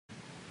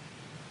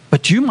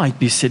But you might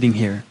be sitting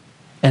here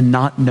and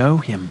not know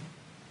him.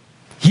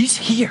 He's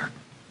here.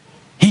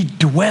 He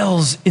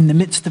dwells in the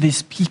midst of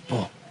his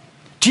people.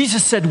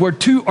 Jesus said, where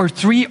 2 or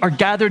 3 are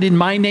gathered in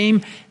my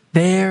name,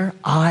 there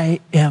I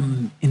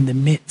am in the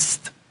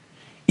midst.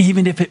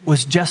 Even if it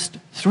was just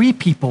 3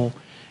 people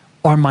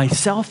or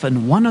myself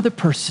and 1 other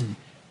person,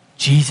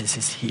 Jesus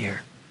is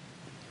here.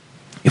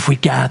 If we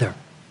gather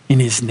in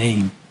his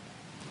name.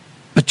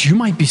 But you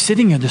might be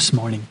sitting here this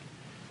morning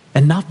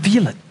and not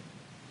feel it,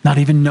 not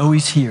even know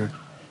he's here,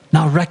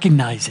 not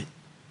recognize it.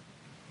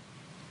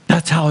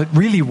 That's how it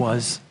really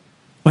was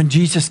when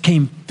Jesus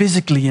came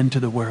physically into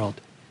the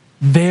world.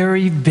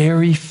 Very,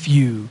 very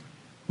few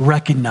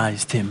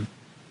recognized him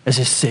as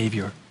his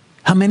Savior.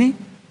 How many?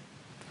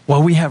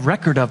 Well, we have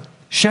record of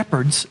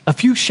shepherds, a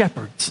few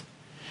shepherds.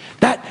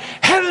 That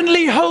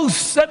heavenly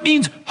hosts, that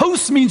means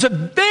hosts means that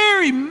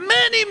very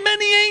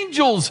many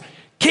angels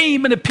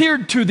came and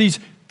appeared to these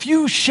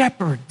few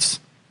shepherds.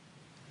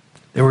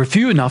 There were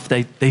few enough,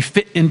 they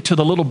fit into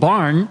the little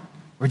barn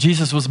where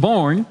Jesus was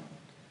born,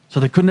 so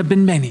there couldn't have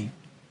been many.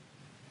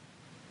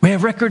 We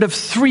have record of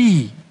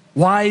 3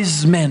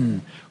 wise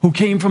men who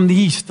came from the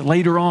east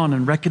later on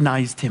and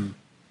recognized him.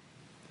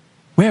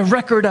 We have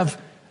record of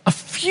a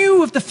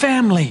few of the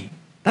family.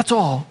 That's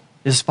all.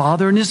 His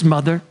father and his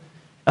mother,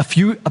 a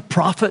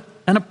prophet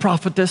and a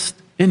prophetess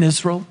in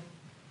Israel.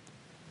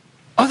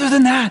 Other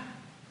than that,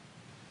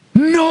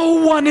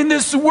 no one in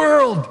this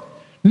world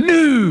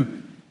knew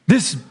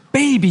this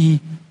baby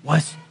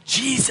was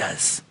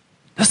Jesus,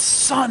 the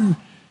Son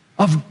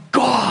of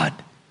God.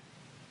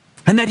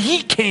 And that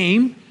he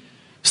came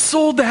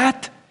so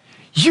that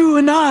you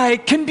and I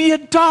can be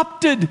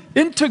adopted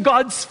into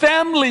God's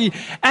family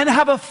and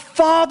have a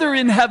Father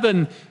in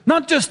heaven.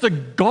 Not just a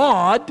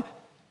God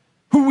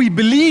who we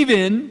believe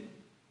in,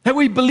 that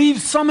we believe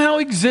somehow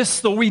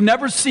exists, though we've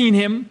never seen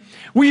him.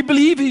 We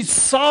believe he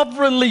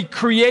sovereignly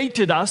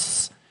created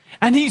us,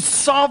 and he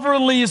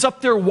sovereignly is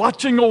up there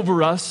watching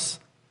over us.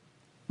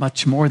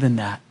 Much more than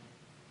that.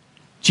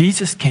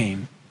 Jesus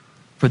came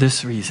for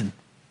this reason.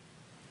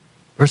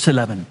 Verse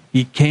 11,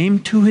 he came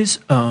to his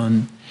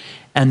own,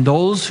 and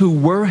those who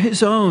were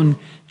his own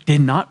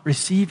did not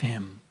receive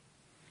him.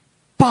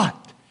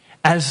 But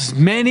as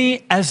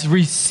many as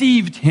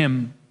received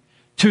him,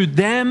 to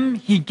them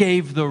he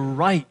gave the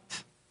right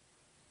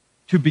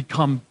to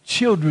become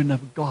children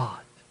of God,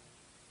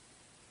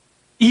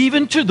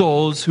 even to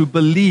those who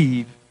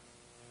believe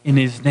in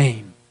his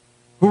name,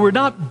 who were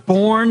not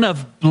born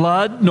of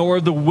blood,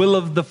 nor the will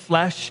of the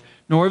flesh,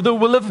 nor the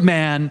will of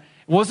man.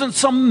 It wasn't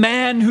some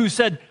man who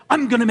said,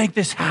 I'm going to make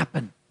this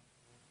happen.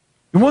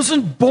 It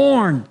wasn't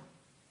born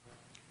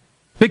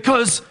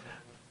because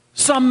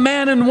some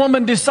man and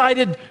woman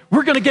decided,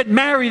 we're going to get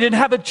married and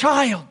have a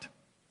child.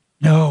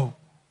 No,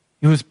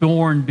 it was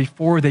born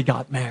before they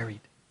got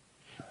married.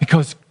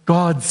 Because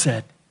God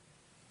said,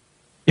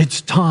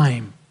 it's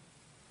time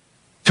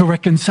to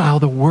reconcile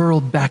the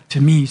world back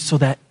to me so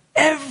that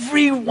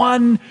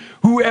everyone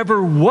who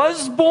ever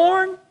was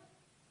born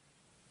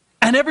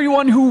and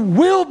everyone who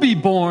will be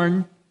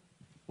born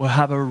will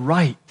have a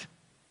right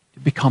to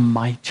become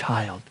my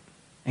child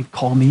and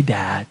call me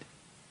dad.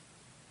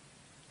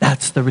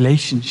 That's the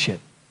relationship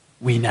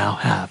we now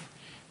have.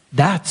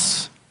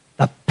 That's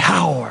the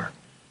power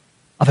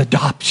of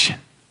adoption.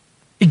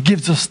 It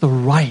gives us the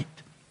right.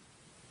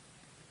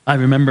 I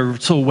remember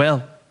so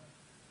well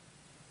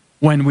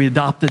when we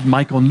adopted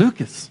Michael and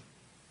Lucas.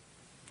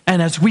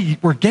 And as we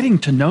were getting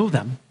to know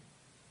them,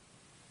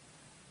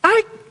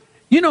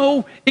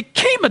 it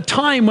came a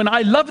time when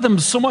I loved them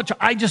so much,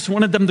 I just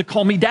wanted them to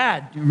call me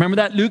dad. You remember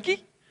that, Lukey?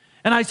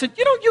 And I said,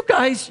 you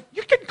guys,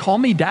 you can call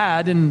me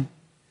dad. And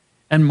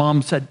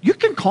Mom said, you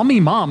can call me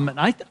Mom. And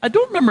I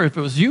don't remember if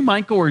it was you,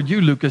 Michael, or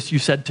you, Lucas, you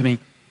said to me,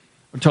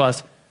 or to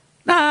us,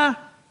 nah,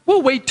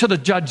 we'll wait till the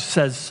judge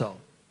says so.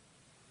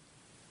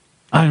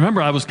 I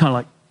remember I was kind of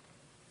like,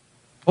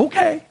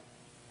 okay,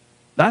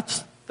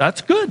 that's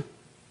good.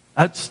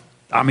 That's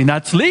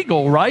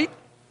legal, right?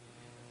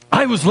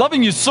 I was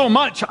loving you so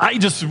much, I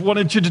just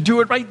wanted you to do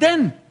it right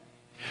then.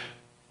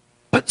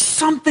 But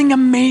something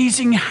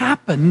amazing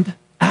happened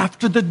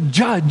after the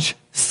judge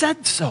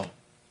said so.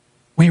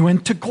 We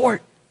went to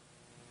court.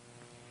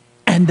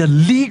 And the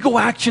legal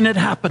action had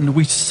happened.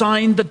 We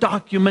signed the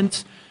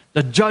documents.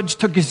 The judge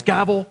took his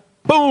gavel,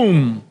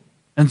 boom,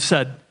 and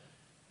said,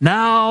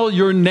 now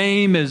your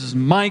name is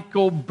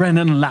Michael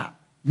Brennan Lapp.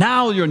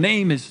 Now your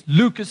name is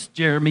Lucas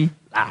Jeremy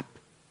Lapp.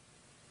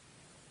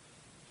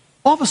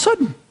 All of a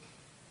sudden,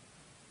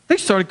 they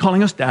started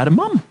calling us dad and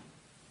mom.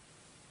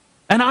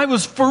 And I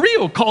was for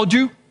real called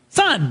you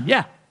son,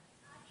 yeah.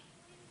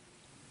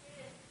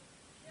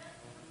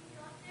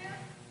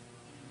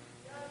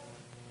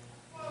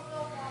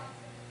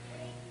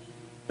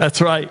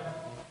 That's right.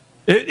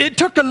 It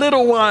took a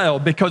little while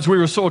because we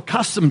were so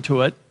accustomed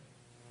to it.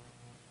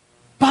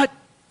 But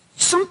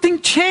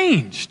something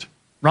changed,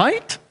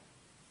 right?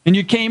 And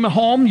you came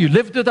home, you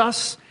lived with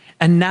us,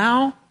 and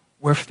now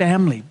we're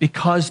family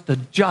because the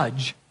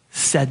judge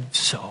said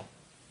so.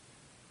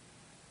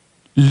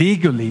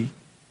 Legally,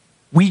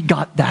 we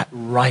got that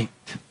right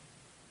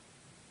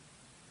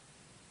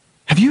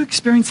you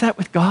experienced that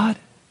with God?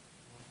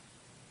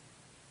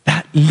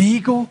 That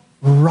legal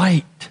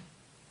right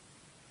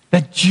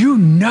that you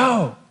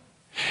know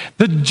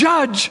the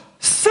judge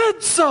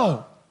said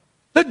so.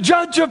 The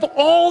judge of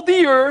all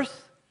the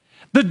earth,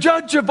 the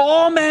judge of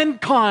all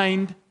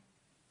mankind,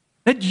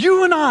 that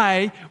you and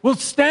I will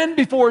stand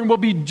before and will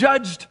be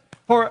judged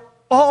for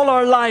all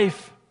our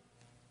life.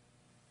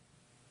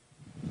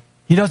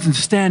 He doesn't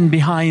stand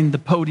behind the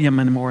podium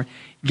anymore.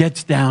 He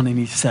gets down and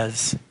he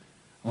says,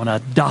 I want to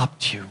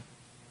adopt you.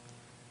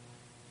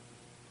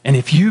 And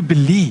if you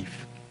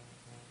believe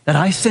that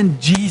I sent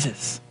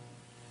Jesus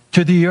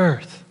to the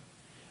earth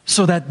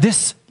so that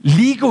this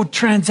legal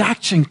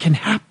transaction can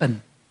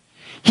happen,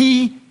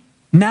 he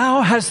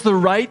now has the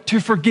right to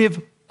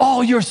forgive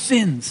all your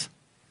sins.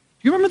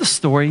 Do you remember the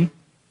story?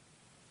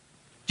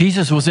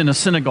 Jesus was in a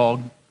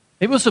synagogue.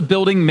 It was a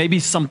building, maybe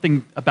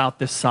something about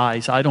this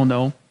size. I don't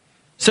know.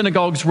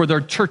 Synagogues were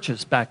their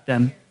churches back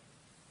then.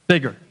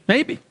 Bigger,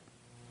 maybe.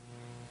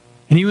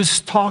 And he was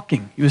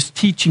talking. He was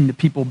teaching the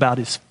people about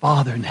his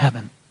Father in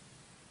heaven.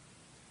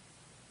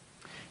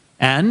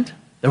 And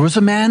there was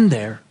a man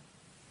there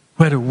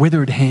who had a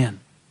withered hand.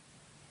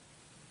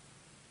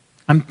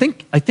 I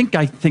think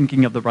I'm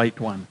thinking of the right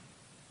one.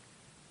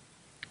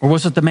 Or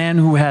was it the man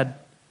who had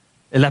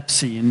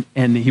epilepsy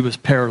and he was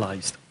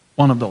paralyzed?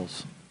 One of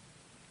those.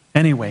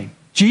 Anyway,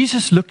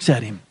 Jesus looks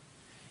at him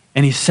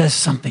and he says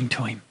something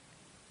to him.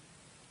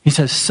 He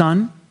says,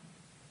 son,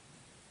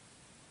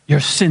 your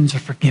sins are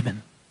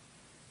forgiven.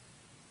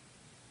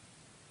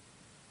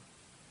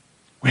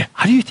 Well,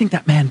 how do you think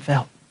that man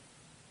felt?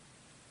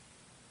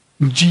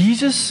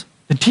 Jesus,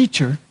 the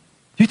teacher,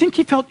 do you think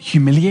he felt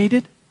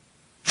humiliated?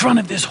 In front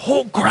of this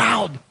whole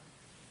crowd.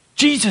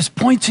 Jesus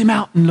points him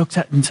out and looks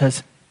at him and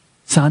says,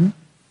 son,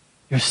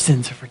 your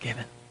sins are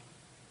forgiven.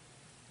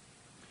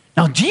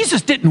 Now,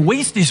 Jesus didn't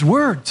waste his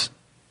words.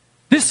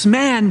 This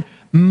man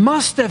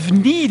must have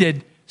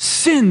needed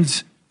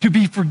sins to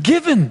be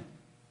forgiven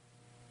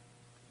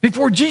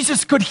before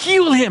Jesus could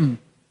heal him.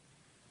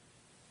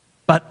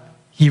 But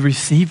he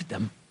received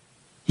them.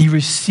 He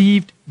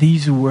received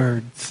these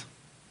words.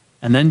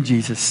 And then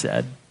Jesus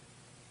said,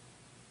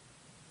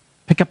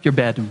 pick up your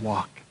bed and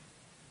walk.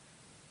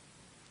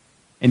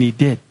 And he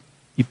did.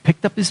 He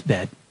picked up his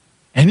bed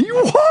and he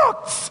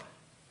walks.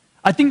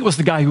 I think it was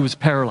the guy who was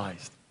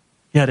paralyzed.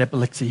 He had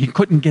epilepsy. He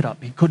couldn't get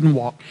up. He couldn't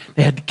walk.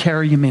 They had to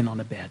carry him in on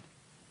a bed.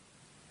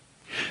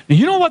 And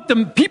you know what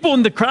the people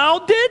in the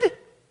crowd did?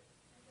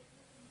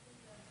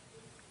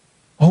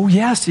 Oh,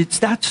 yes, it's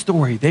that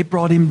story. They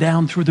brought him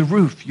down through the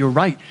roof. You're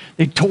right.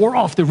 They tore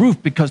off the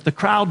roof because the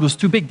crowd was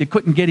too big. They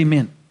couldn't get him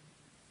in.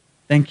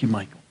 Thank you,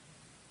 Michael.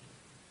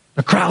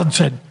 The crowd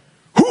said,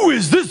 who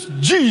is this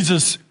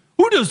Jesus?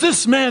 Who does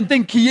this man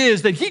think he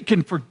is that he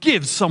can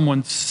forgive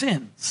someone's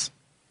sins?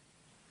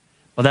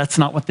 Well, that's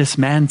not what this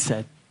man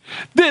said.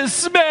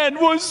 This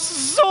man was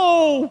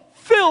so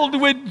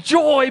filled with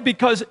joy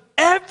because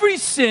every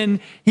sin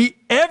he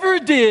ever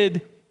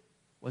did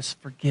was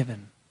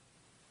forgiven.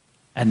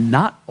 And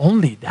not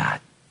only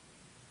that,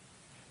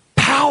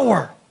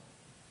 power,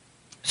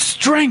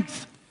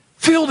 strength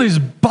filled his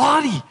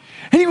body.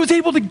 And he was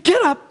able to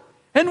get up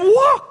and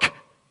walk.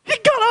 He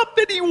got up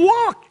and he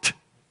walked.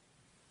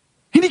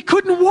 And he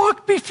couldn't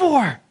walk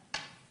before.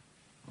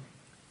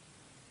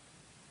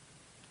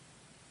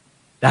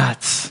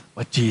 That's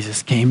what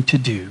Jesus came to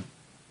do.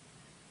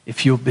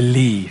 If you'll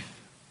believe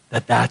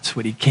that that's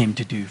what he came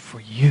to do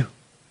for you.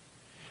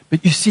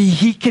 But you see,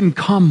 he can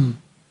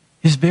come,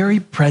 his very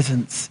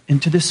presence,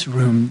 into this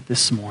room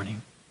this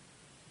morning.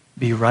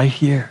 Be right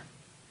here.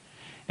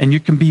 And you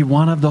can be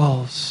one of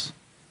those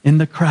in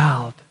the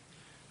crowd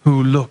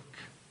who look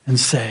and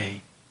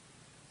say,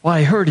 well,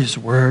 I heard his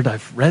word.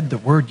 I've read the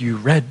word you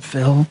read,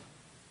 Phil.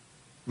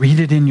 Read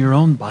it in your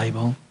own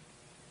Bible.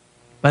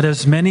 But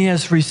as many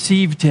as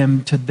received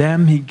him, to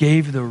them he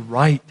gave the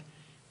right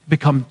to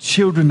become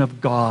children of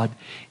God,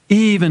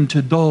 even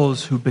to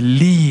those who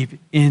believe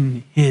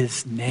in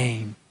his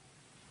name.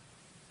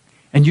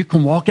 And you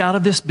can walk out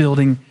of this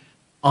building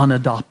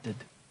unadopted.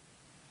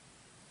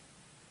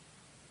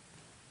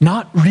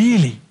 Not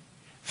really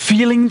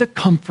feeling the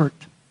comfort,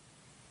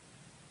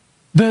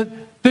 the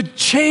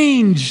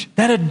change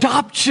that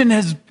adoption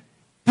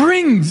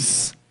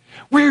brings,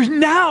 where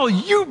now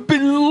you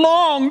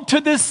belong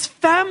to this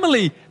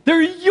family.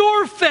 They're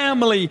your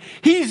family.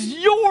 He's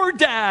your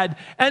dad,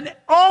 and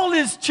all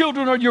his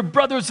children are your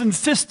brothers and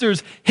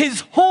sisters.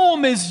 His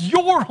home is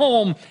your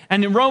home.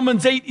 And in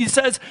Romans 8, he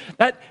says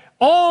that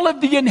all of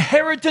the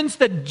inheritance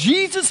that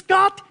Jesus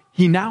got,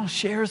 he now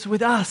shares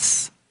with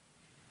us.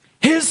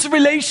 His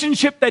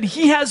relationship that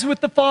he has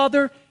with the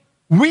Father,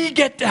 we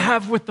get to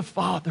have with the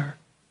Father.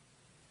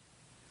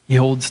 He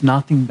holds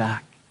nothing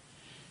back.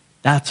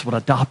 That's what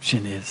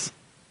adoption is.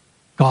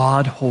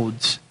 God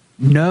holds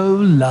no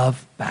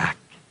love back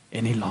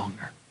any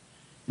longer.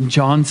 In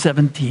John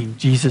 17,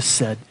 Jesus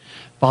said,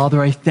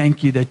 Father, I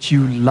thank you that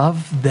you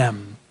love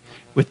them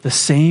with the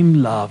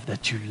same love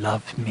that you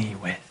loved me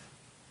with.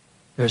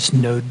 There's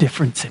no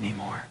difference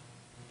anymore.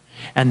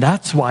 And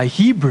that's why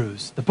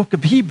Hebrews, the book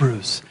of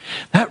Hebrews,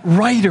 that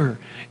writer,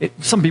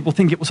 some people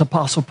think it was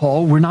Apostle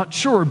Paul, we're not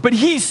sure, but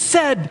he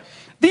said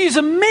these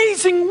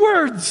amazing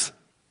words.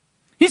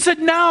 He said,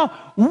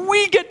 now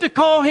we get to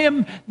call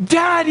him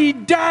Daddy,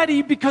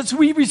 Daddy, because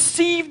we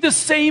receive the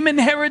same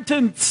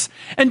inheritance.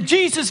 And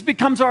Jesus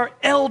becomes our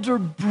elder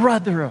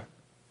brother.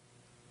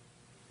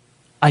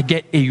 I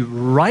get a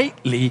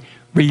rightly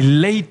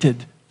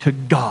related to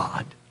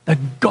God, the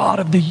God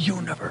of the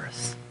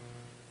universe.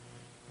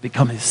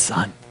 Become his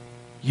son.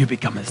 You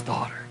become his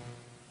daughter.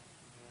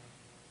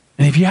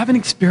 And if you haven't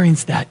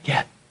experienced that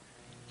yet,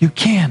 you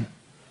can.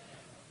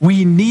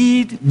 We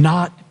need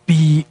not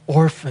be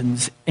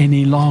orphans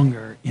any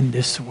longer in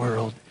this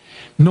world,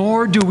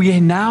 nor do we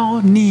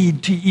now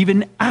need to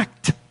even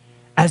act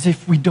as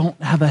if we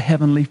don't have a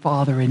heavenly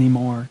Father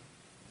anymore.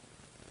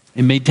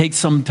 It may take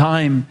some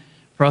time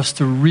for us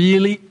to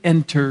really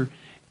enter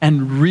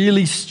and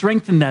really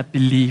strengthen that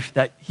belief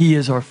that he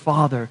is our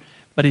Father.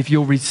 But if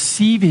you'll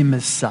receive him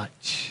as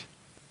such,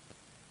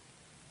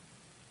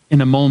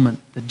 in a moment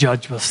the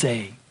judge will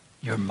say,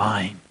 you're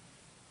mine.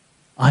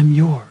 I'm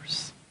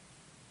yours.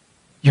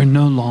 You're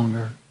no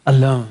longer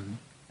alone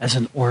as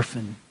an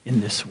orphan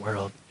in this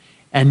world.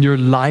 And your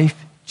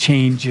life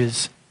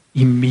changes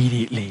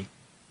immediately.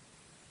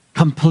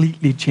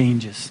 Completely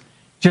changes.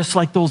 Just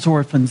like those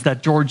orphans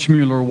that George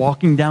Mueller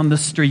walking down the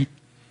street,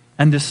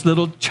 and this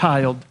little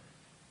child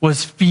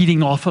was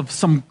feeding off of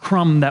some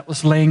crumb that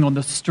was laying on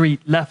the street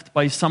left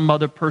by some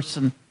other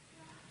person,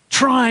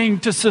 trying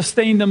to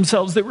sustain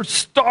themselves. They were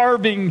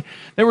starving,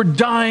 they were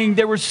dying,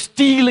 they were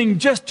stealing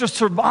just to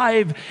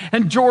survive.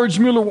 And George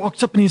Mueller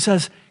walks up and he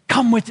says,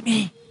 come with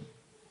me.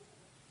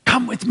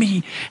 Come with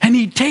me. And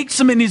he takes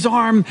them in his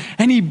arm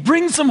and he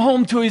brings them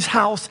home to his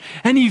house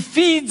and he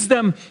feeds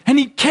them and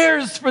he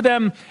cares for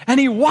them and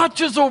he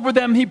watches over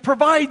them. He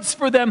provides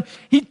for them.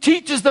 He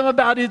teaches them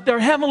about their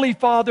heavenly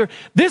Father.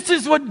 This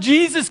is what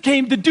Jesus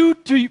came to do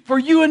for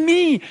you and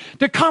me,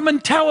 to come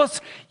and tell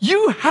us,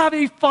 you have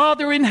a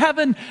Father in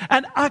heaven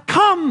and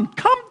come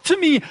to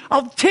me.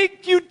 I'll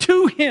take you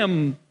to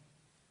him.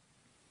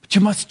 But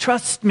you must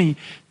trust me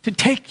to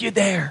take you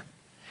there.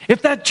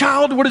 If that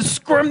child would have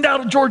squirmed out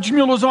of George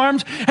Mueller's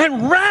arms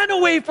and ran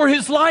away for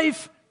his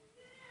life,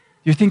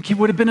 do you think he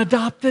would have been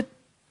adopted?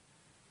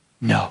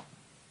 No.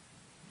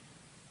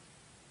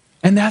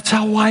 And that's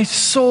why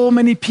so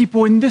many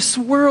people in this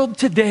world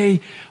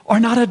today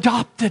are not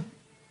adopted.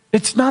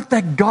 It's not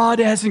that God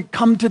hasn't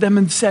come to them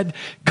and said,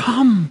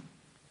 come.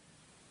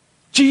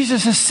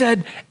 Jesus has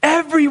said,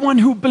 everyone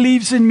who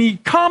believes in me,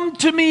 come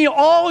to me,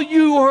 all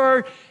you who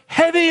are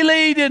heavy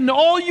laden,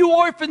 all you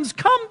orphans,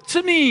 come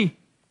to me.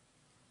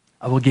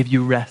 I will give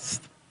you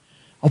rest.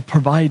 I'll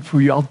provide for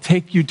you. I'll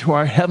take you to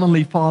our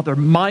heavenly Father.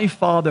 My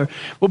Father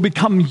will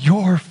become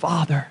your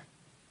Father.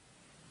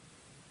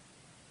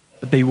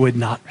 But they would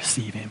not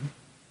receive him.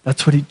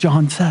 That's what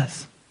John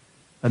says.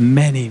 But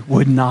many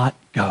would not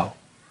go.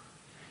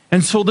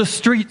 And so the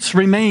streets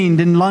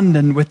remained in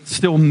London with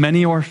still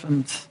many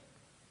orphans,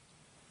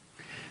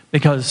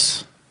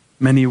 because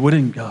many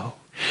wouldn't go.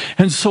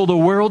 And so the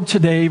world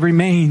today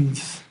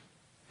remains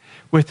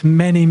with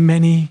many,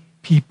 many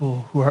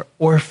people who are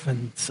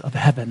orphans of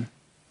heaven.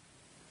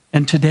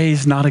 And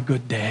today's not a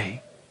good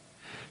day.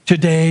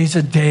 Today's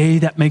a day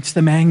that makes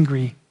them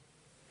angry,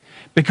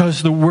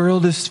 because the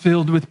world is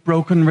filled with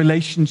broken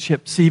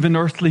relationships, even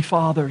earthly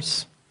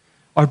fathers.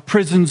 Our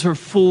prisons are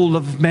full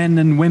of men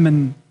and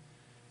women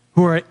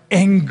who are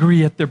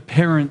angry at their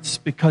parents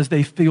because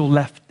they feel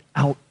left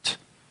out,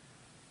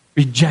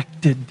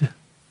 rejected,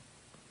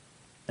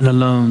 and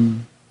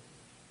alone.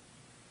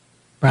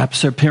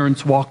 Perhaps their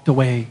parents walked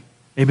away.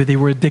 Maybe they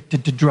were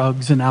addicted to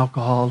drugs and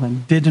alcohol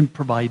and didn't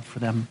provide for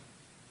them.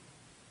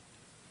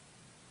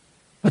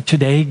 But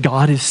today,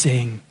 God is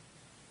saying,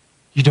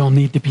 you don't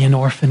need to be an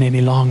orphan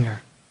any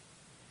longer.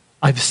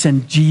 I've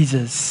sent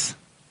Jesus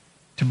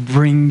to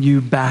bring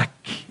you back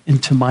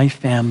into my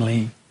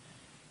family.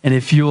 And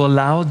if you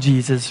allow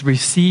Jesus,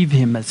 receive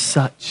him as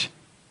such,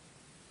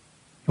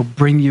 he'll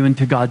bring you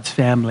into God's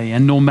family.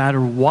 And no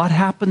matter what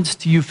happens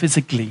to you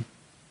physically,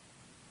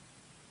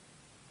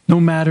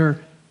 no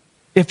matter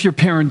if your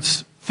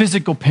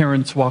physical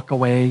parents walk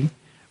away,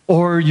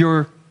 or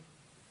your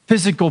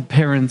physical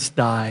parents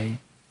die,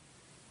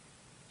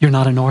 you're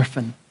not an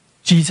orphan.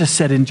 Jesus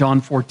said in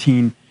John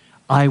 14,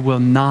 I will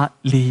not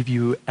leave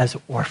you as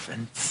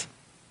orphans.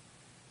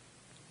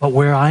 But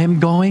where I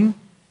am going,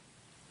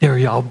 there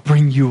I'll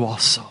bring you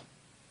also.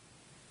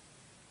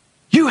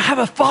 You have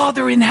a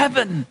Father in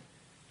heaven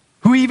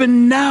who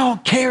even now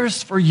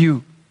cares for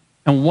you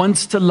and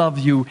wants to love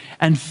you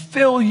and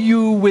fill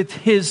you with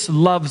his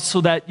love,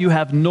 so that you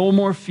have no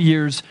more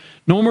fears,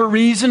 no more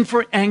reason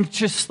for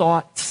anxious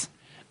thoughts,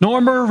 no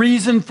more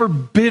reason for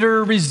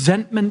bitter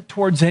resentment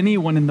towards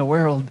anyone in the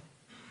world.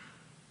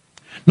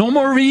 No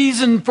more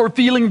reason for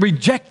feeling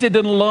rejected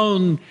and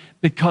alone,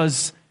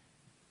 because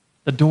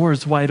the door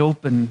is wide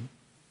open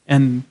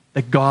and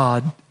the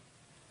God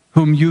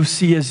whom you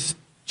see as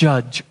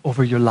judge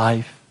over your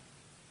life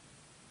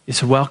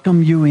is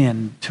welcome you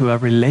in to a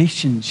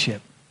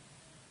relationship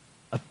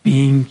of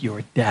being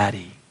your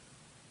daddy.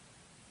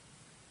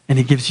 And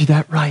he gives you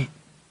that right.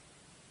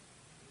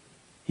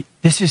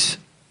 This is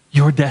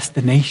your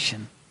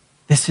destination.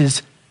 This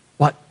is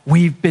what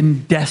we've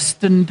been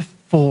destined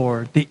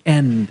for, the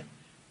end.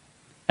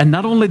 And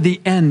not only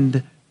the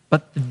end,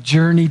 but the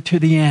journey to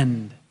the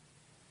end.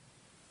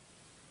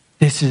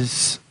 This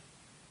is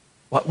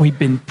what we've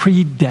been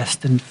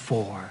predestined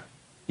for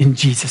in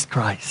Jesus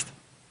Christ.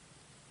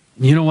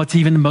 And you know what's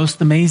even the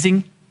most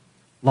amazing?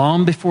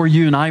 Long before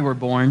you and I were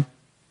born,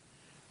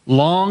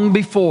 long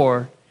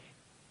before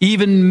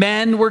even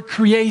men were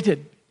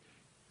created,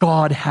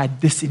 God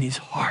had this in his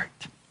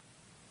heart.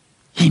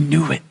 He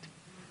knew it.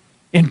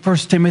 In 1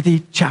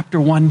 Timothy chapter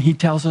 1, he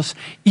tells us,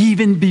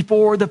 even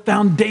before the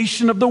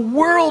foundation of the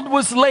world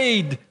was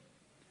laid,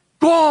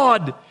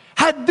 God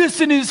had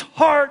this in his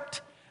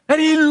heart, that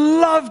he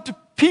loved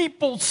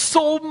people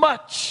so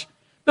much.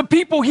 The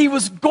people he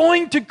was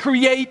going to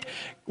create,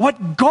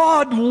 what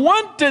God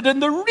wanted,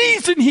 and the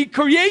reason he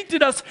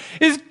created us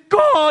is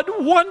God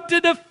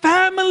wanted a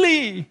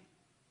family.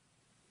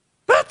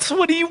 That's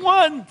what he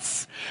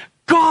wants.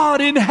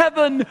 God in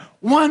heaven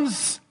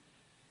wants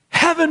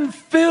heaven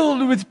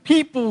filled with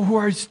people who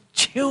are his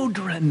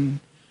children.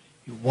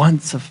 He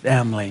wants a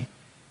family.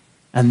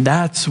 And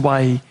that's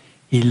why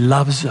he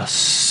loves us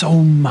so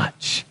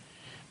much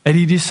that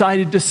he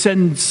decided to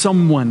send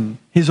someone,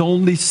 his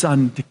only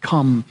son, to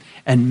come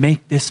and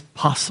make this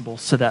possible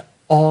so that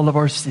all of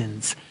our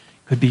sins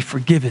could be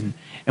forgiven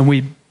and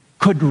we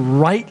could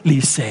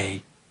rightly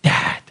say,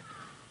 Dad,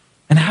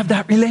 and have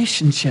that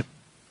relationship.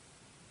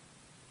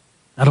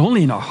 Not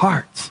only in our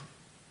hearts,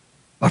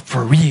 but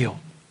for real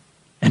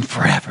and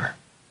forever.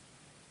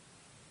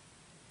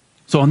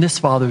 So on this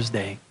Father's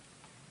Day,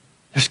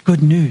 there's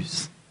good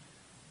news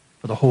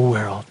for the whole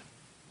world,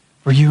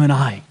 for you and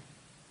I.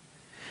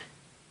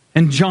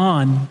 And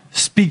John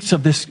speaks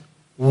of this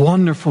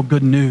wonderful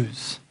good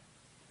news.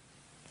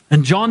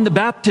 And John the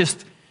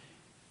Baptist,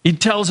 he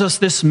tells us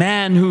this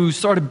man who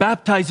started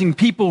baptizing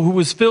people, who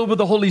was filled with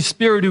the Holy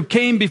Spirit, who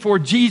came before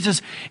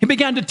Jesus. He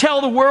began to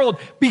tell the world,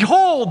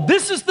 behold,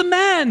 this is the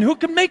man who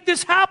can make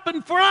this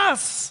happen for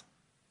us.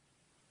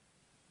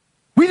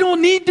 We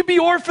don't need to be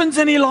orphans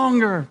any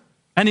longer.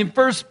 And in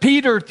 1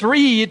 Peter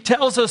 3, it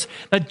tells us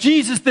that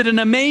Jesus did an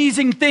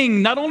amazing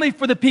thing, not only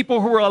for the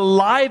people who were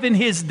alive in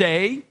his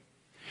day,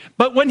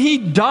 but when he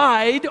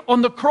died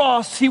on the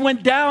cross, he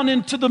went down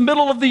into the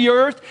middle of the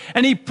earth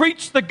and he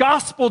preached the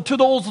gospel to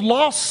those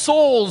lost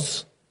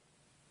souls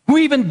who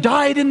even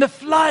died in the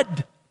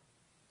flood.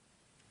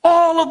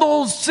 All of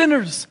those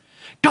sinners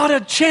got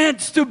a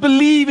chance to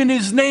believe in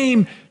his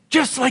name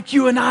just like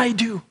you and I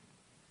do.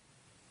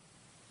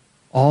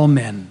 All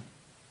men,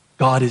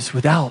 God is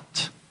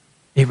without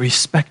a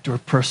respecter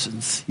of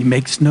persons. He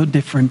makes no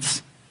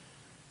difference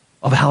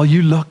of how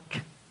you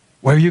look,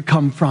 where you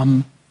come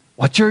from,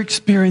 what your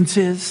experience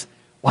is,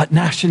 what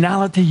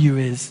nationality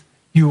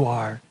you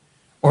are,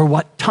 or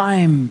what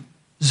time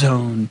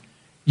zone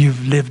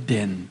you've lived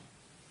in.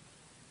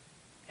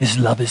 His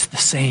love is the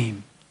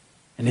same,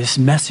 and his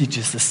message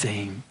is the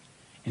same,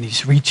 and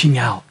he's reaching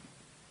out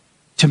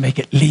to make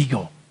it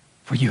legal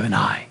for you and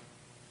I.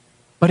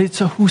 But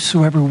it's a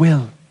whosoever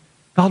will.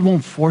 God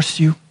won't force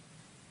you.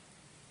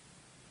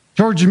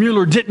 George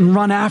Mueller didn't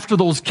run after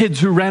those kids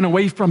who ran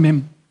away from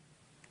him.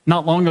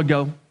 Not long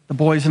ago, the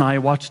boys and I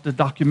watched a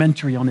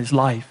documentary on his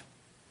life.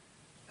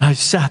 And I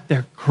sat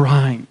there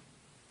crying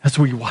as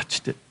we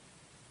watched it.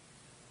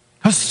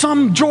 Because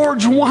some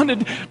George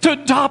wanted to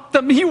adopt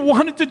them. He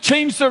wanted to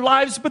change their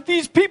lives. But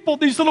these people,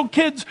 these little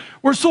kids,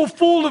 were so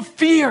full of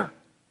fear.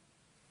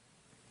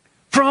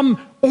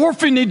 From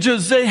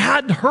orphanages they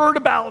had heard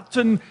about,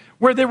 and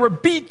where they were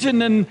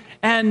beaten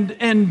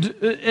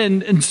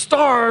and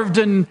starved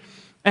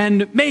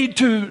and made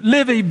to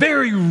live a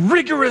very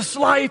rigorous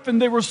life.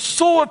 And they were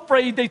so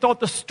afraid they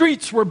thought the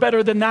streets were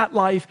better than that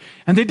life.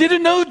 And they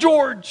didn't know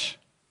George.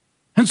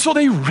 And so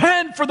they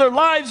ran for their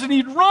lives, and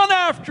he'd run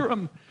after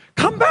them.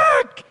 Come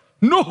back!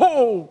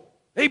 No!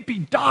 They'd be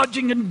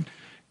dodging and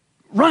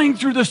running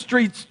through the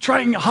streets,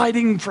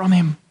 hiding from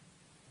him.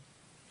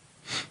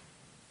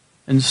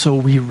 And so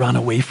we run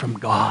away from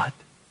God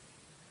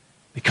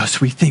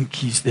because we think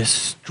he's this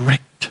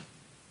strict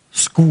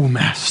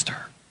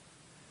schoolmaster.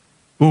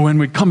 But when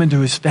we come into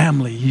his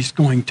family, he's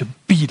going to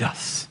beat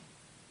us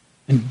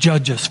and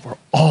judge us for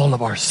all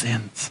of our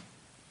sins.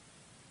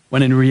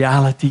 When in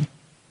reality,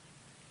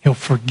 he'll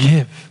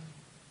forgive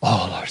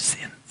all our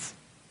sins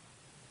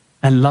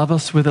and love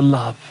us with a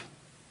love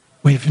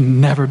we've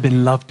never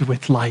been loved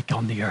with like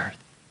on the earth.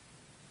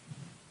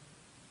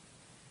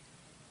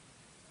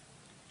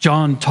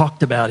 John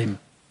talked about him.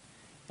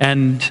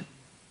 And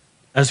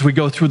as we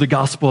go through the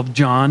Gospel of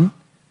John,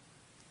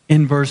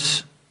 in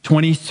verse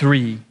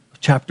 23,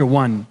 chapter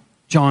 1,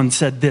 John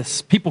said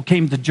this. People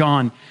came to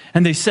John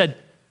and they said,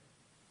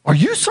 "Are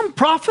you some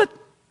prophet?"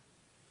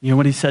 You know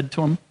what he said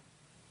to them?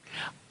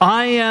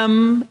 "I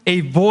am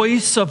a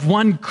voice of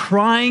one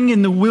crying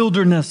in the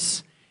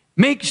wilderness,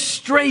 make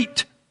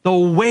straight the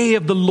way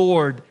of the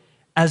Lord,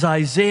 as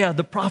Isaiah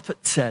the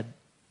prophet said."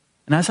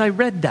 And as I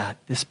read that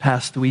this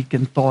past week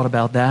and thought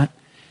about that,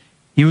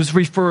 he was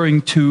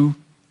referring to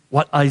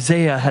what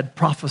Isaiah had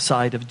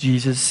prophesied of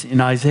Jesus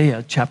in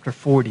Isaiah chapter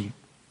 40.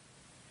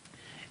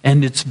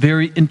 And it's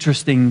very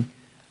interesting,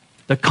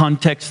 the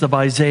context of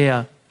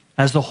Isaiah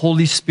as the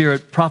Holy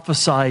Spirit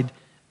prophesied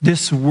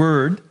this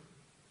word.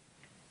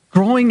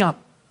 Growing up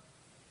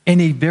in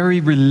a very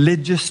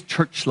religious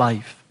church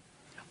life,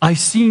 I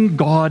seen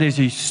God as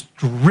a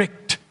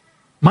strict,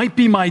 might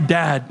be my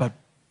dad, but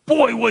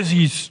boy was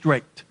he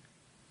strict.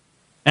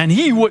 And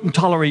he wouldn't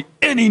tolerate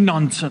any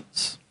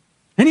nonsense.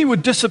 And he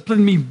would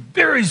discipline me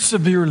very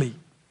severely.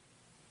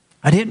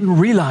 I didn't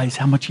realize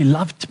how much he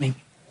loved me.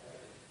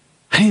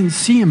 I didn't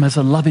see him as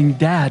a loving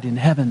dad in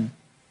heaven.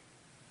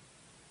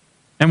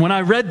 And when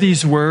I read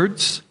these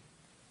words,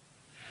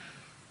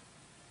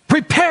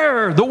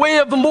 prepare the way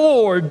of the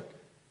Lord,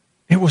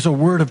 it was a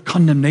word of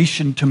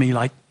condemnation to me,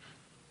 like,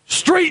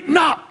 straighten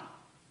up.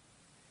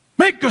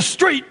 Make a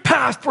straight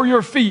path for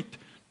your feet.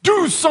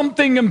 Do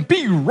something and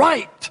be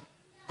right.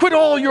 Quit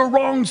all your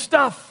wrong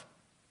stuff.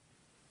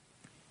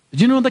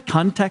 Did you know the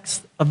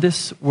context of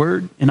this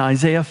word in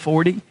Isaiah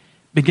 40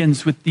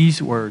 begins with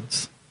these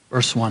words,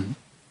 verse 1.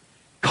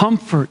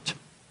 Comfort,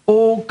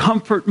 oh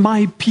comfort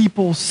my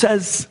people,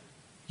 says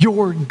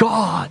your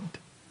God.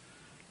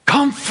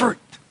 Comfort.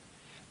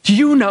 Do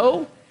you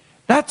know?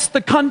 That's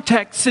the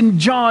context in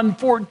John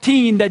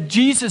 14 that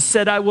Jesus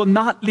said, I will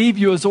not leave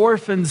you as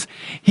orphans.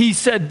 He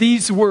said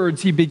these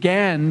words. He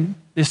began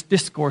this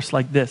discourse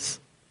like this.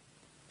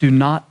 Do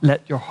not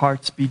let your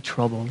hearts be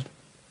troubled.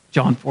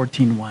 John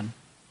 14:1.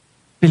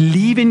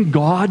 Believe in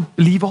God,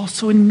 believe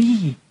also in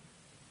me.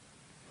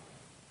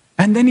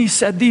 And then he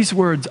said these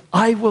words,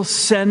 I will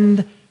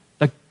send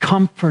the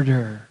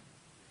Comforter,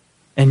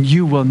 and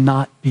you will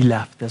not be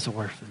left as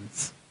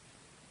orphans.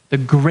 The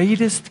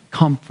greatest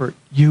comfort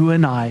you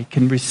and I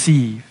can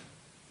receive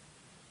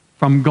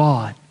from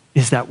God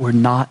is that we're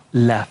not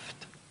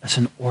left as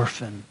an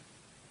orphan,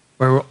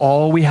 where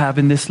all we have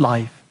in this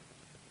life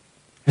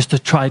is to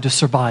try to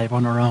survive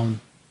on our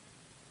own.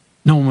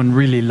 No one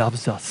really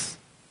loves us.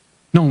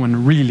 No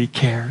one really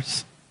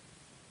cares.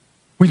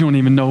 We don't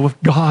even know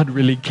if God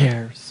really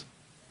cares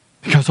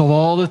because of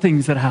all the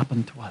things that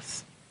happen to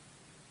us.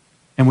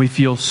 And we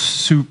feel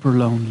super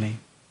lonely.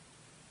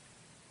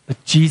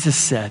 But Jesus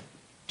said,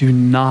 do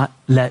not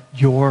let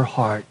your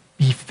heart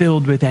be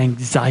filled with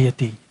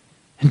anxiety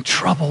and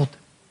troubled.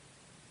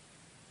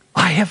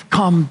 I have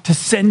come to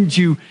send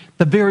you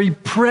the very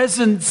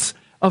presence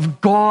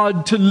of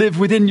God to live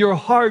within your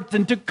heart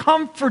and to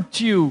comfort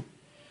you,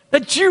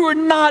 that you are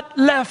not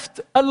left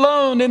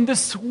alone in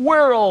this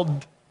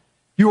world.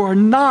 You are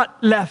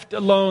not left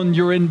alone.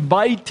 You're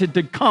invited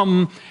to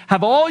come,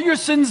 have all your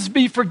sins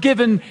be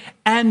forgiven,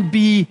 and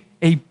be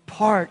a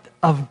part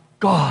of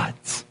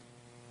God's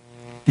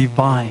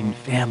divine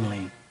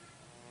family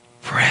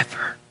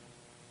forever.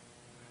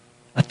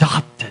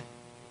 Adopted.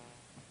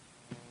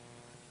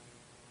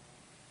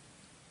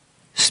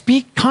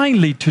 Speak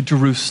kindly to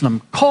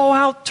Jerusalem. Call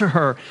out to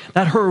her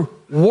that her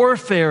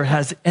warfare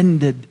has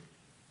ended.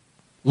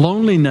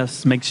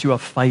 Loneliness makes you a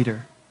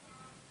fighter.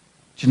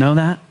 Did you know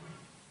that?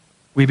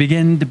 We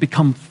begin to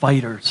become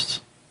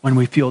fighters when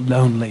we feel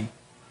lonely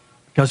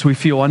because we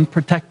feel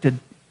unprotected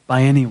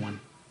by anyone.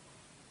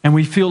 And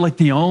we feel like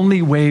the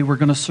only way we're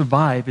going to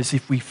survive is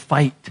if we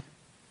fight.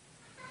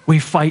 We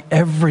fight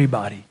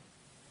everybody.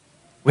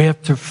 We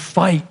have to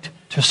fight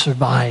to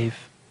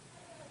survive.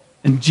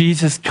 And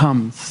Jesus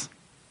comes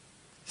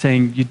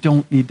saying, you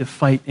don't need to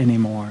fight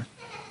anymore.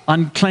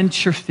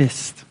 Unclench your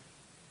fist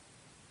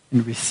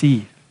and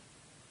receive.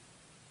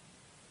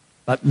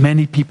 But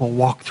many people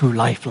walk through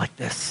life like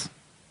this.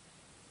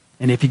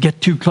 And if you get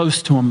too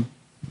close to them,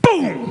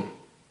 boom!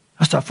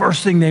 That's the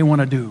first thing they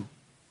want to do.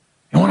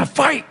 They want to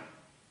fight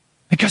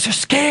because they're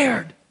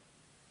scared.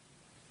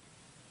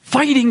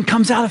 Fighting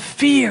comes out of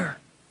fear.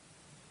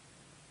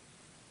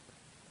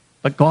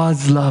 But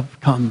God's love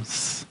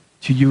comes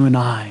to you and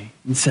I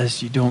and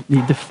says you don't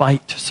need to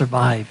fight to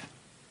survive.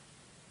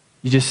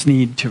 You just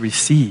need to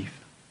receive.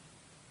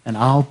 And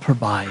I'll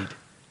provide.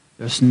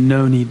 There's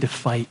no need to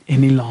fight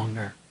any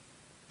longer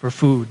for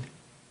food.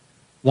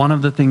 One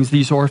of the things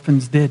these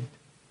orphans did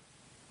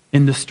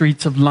in the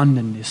streets of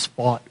London is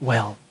fought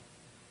well.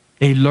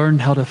 They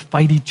learned how to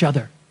fight each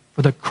other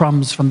for the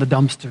crumbs from the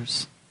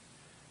dumpsters.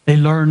 They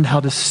learned how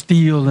to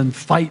steal and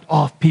fight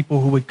off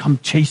people who would come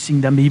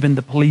chasing them, even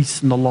the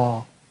police and the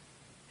law.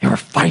 They were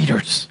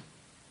fighters.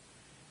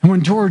 And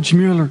when George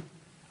Mueller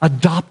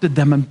adopted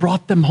them and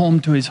brought them home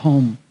to his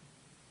home,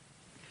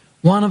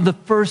 one of the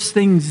first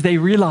things they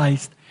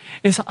realized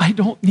is, I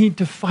don't need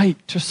to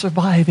fight to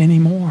survive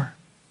anymore.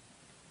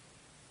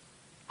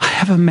 I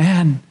have a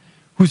man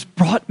who's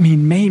brought me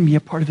and made me a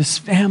part of his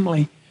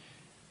family,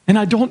 and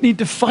I don't need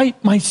to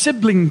fight my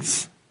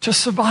siblings to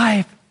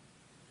survive.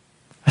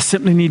 I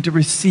simply need to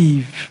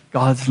receive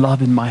God's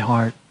love in my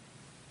heart.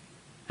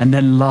 And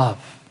then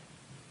love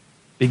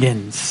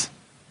begins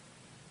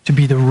to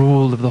be the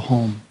rule of the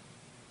home.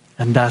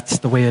 And that's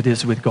the way it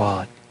is with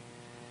God.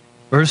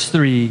 Verse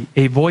 3,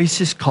 a voice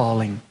is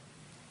calling,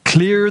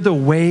 Clear the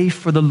way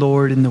for the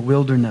Lord in the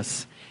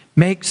wilderness.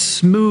 Make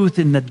smooth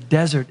in the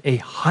desert a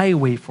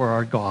highway for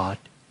our God.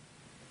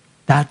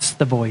 That's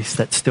the voice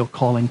that's still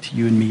calling to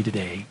you and me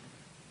today.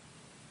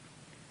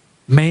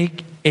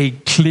 Make a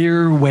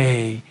clear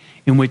way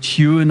in which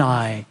you and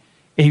I,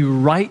 a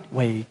right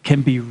way,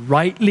 can be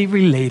rightly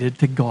related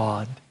to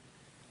God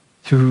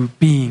through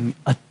being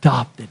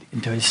adopted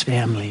into his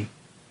family.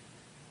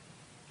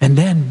 And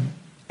then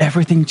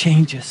everything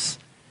changes,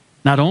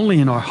 not only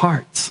in our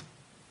hearts,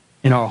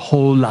 in our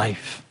whole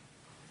life.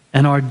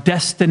 And our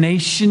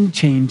destination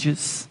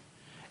changes.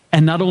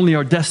 And not only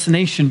our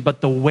destination, but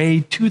the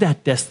way to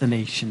that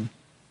destination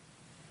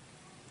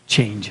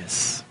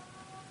changes.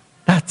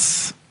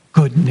 That's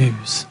good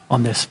news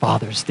on this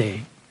Father's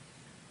Day.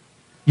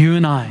 You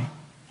and I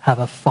have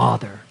a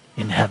Father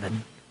in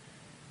heaven.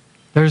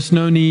 There's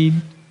no need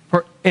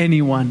for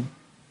anyone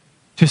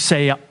to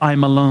say,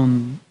 I'm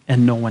alone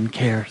and no one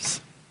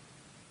cares.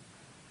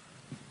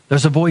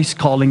 There's a voice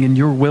calling in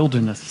your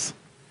wilderness,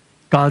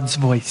 God's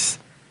voice,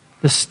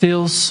 the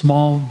still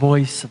small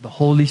voice of the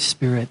Holy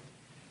Spirit,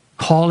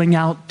 calling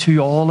out to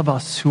all of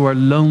us who are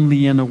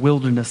lonely in a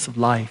wilderness of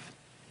life,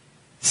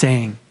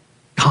 saying,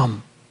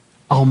 come,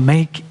 I'll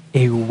make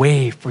a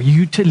way for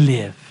you to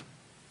live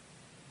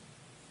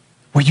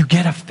where you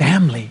get a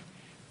family.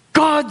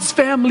 God's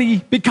family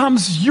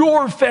becomes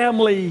your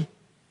family.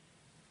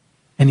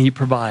 And he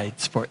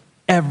provides for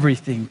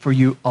everything for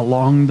you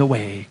along the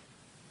way.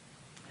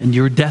 And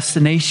your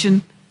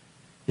destination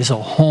is a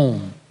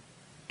home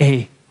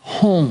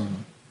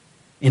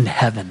in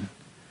heaven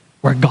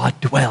where God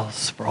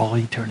dwells for all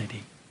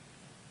eternity.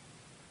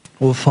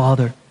 Oh,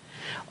 Father,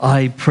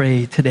 I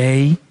pray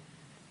today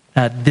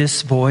that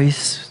this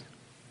voice,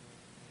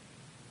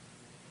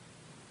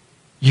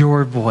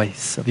 your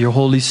voice of your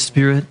Holy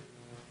Spirit,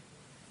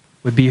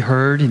 would be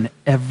heard in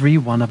every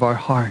one of our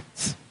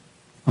hearts,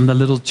 from the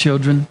little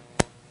children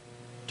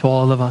to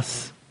all of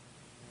us.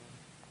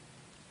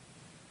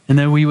 And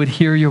that we would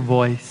hear your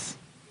voice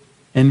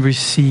and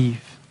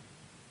receive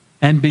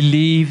and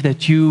believe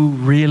that you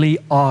really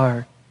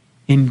are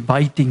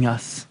inviting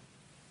us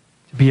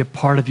to be a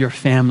part of your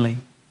family.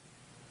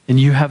 And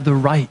you have the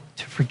right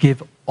to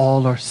forgive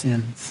all our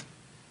sins.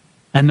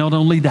 And not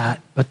only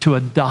that, but to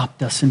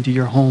adopt us into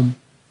your home.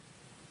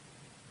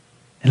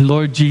 And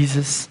Lord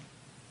Jesus,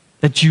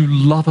 that you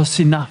love us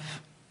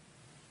enough,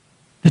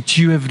 that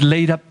you have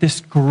laid up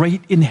this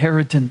great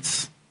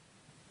inheritance,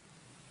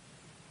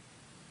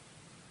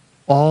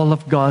 all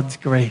of God's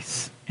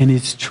grace and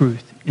his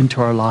truth into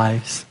our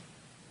lives.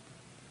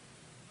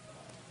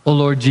 Oh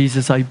Lord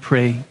Jesus, I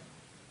pray,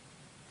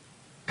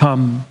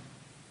 come,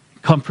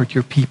 comfort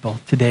your people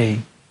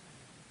today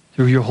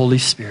through your Holy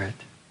Spirit.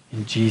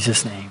 In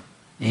Jesus' name,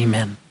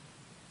 amen.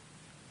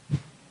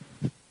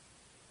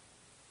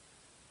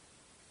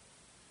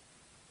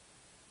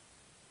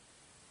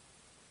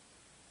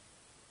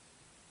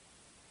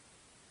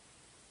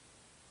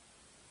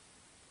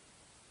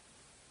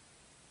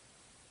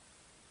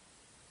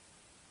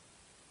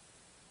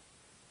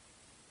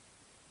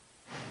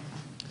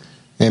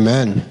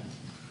 Amen.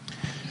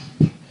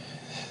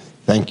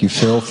 Thank you,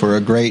 Phil, for a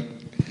great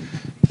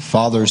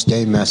Father's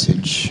Day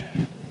message.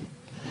 You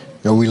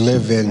know, we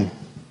live in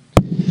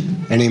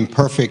an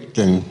imperfect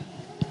and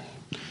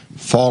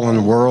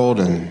fallen world,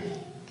 and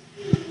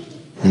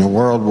in a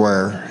world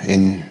where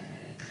in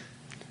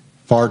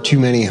far too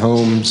many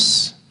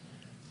homes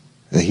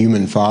the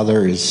human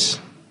father is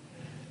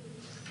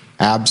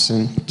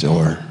absent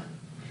or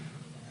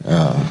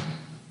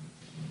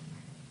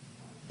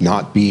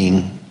not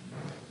being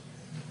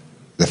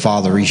the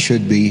father he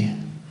should be.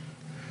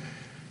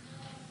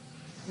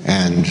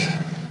 And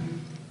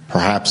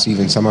perhaps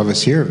even some of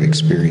us here have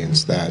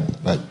experienced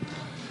that. But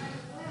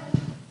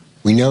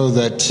we know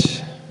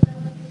that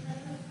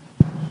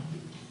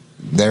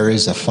there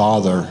is a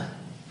Father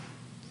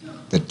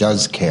that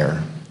does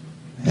care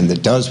and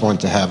that does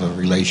want to have a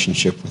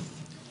relationship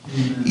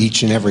with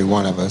each and every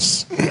one of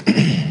us.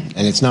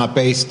 And it's not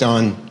based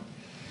on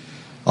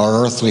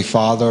our earthly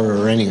father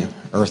or any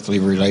earthly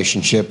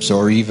relationships,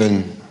 or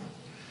even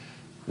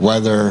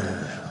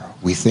whether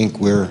we think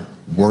we're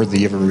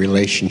worthy of a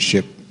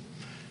relationship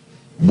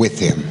with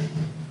him,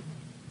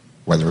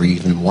 whether we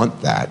even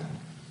want that.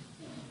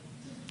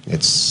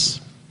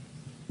 It's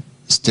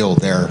still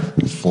there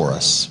for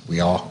us. We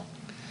all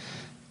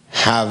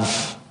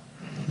have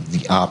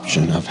the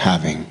option of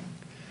having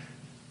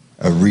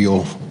a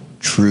real,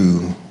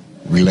 true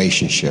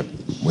relationship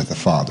with the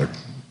Father,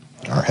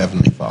 our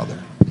Heavenly Father.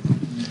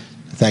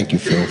 Thank you,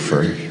 Phil,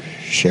 for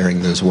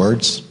sharing those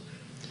words.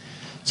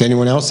 Does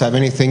anyone else have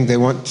anything they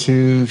want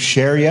to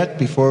share yet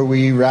before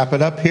we wrap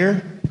it up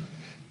here?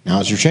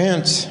 Now's your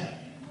chance.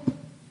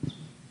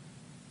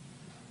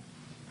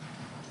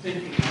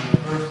 Thinking of the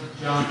verse of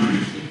John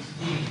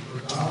 3:16,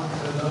 for God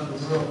so loved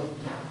the world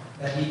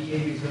that he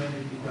gave his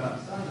only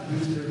begotten Son, that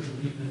whosoever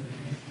believeth in him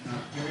should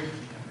not perish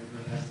but have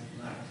everlasting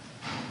life.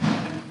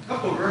 And a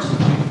couple of verses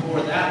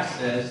before that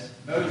says,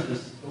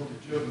 Moses told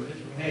the children of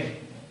Israel, hey,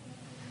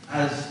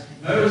 as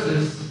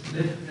Moses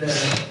lifted,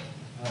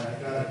 I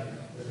got it here.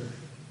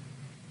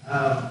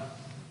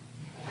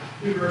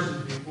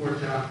 verses before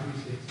John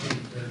 3:16,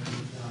 so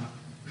John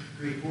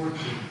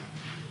 3:14.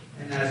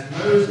 And as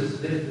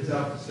Moses lifted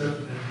up the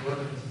serpent in the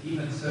wilderness,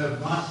 even so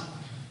must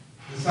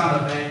the Son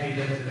of Man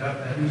be lifted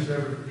up, that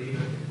whosoever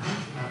believeth in him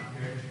shall not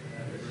perish but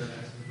have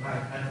everlasting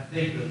life. I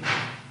think of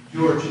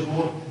George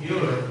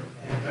Mueller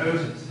and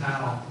Moses,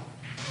 how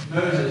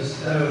Moses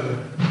so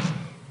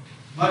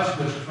much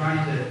was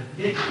trying to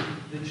get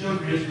the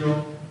children of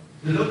Israel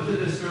to look to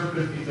the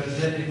serpent because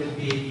then it would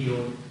be a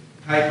healed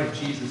type of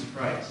Jesus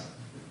Christ.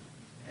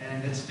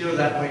 And it's still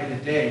that way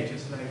today,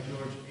 just like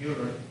George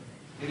Mueller,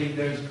 getting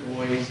those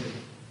boys and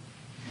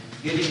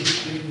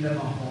giving them a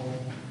home,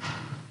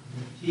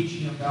 and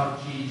teaching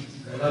about Jesus,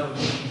 the love of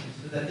Jesus,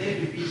 so that they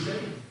could be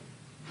saved.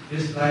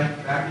 Just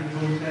like back in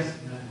the Old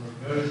Testament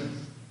where Moses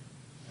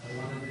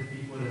wanted the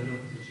people to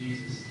look to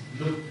Jesus,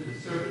 look to the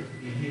serpent to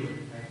be healed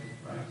type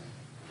of Christ.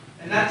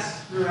 And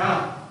that's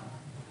throughout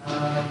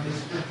the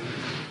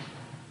scriptures.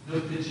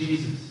 Look to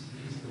Jesus.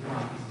 He's the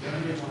one. He's the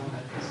only one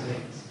that can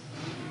save us.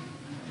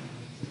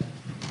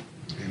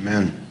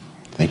 Amen.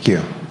 Thank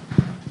you.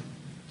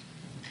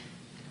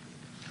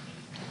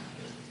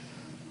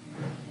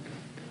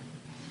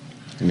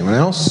 Anyone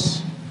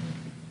else?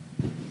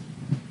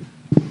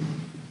 I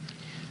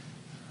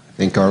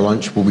think our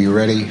lunch will be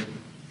ready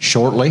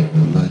shortly,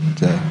 but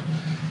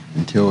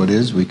until it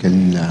is, we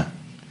can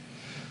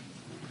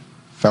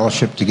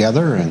fellowship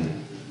together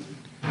and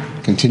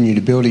continue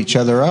to build each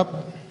other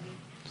up.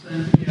 So,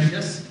 Anthony, I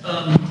guess,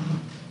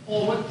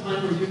 Paul, what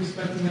time were you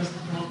expecting us to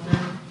come up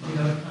there? Do you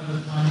have a kind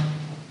of time?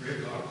 3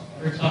 o'clock.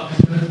 3 o'clock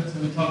is good. So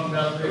we talked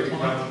about 3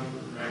 o'clock.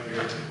 Right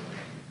here.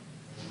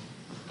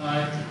 All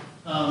right.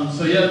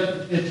 So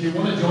yeah, if you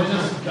want to join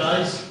us,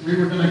 guys, we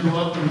were going to go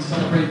up and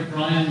celebrate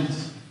Brian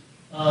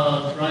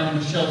and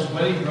Michelle's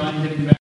wedding. Brian getting back.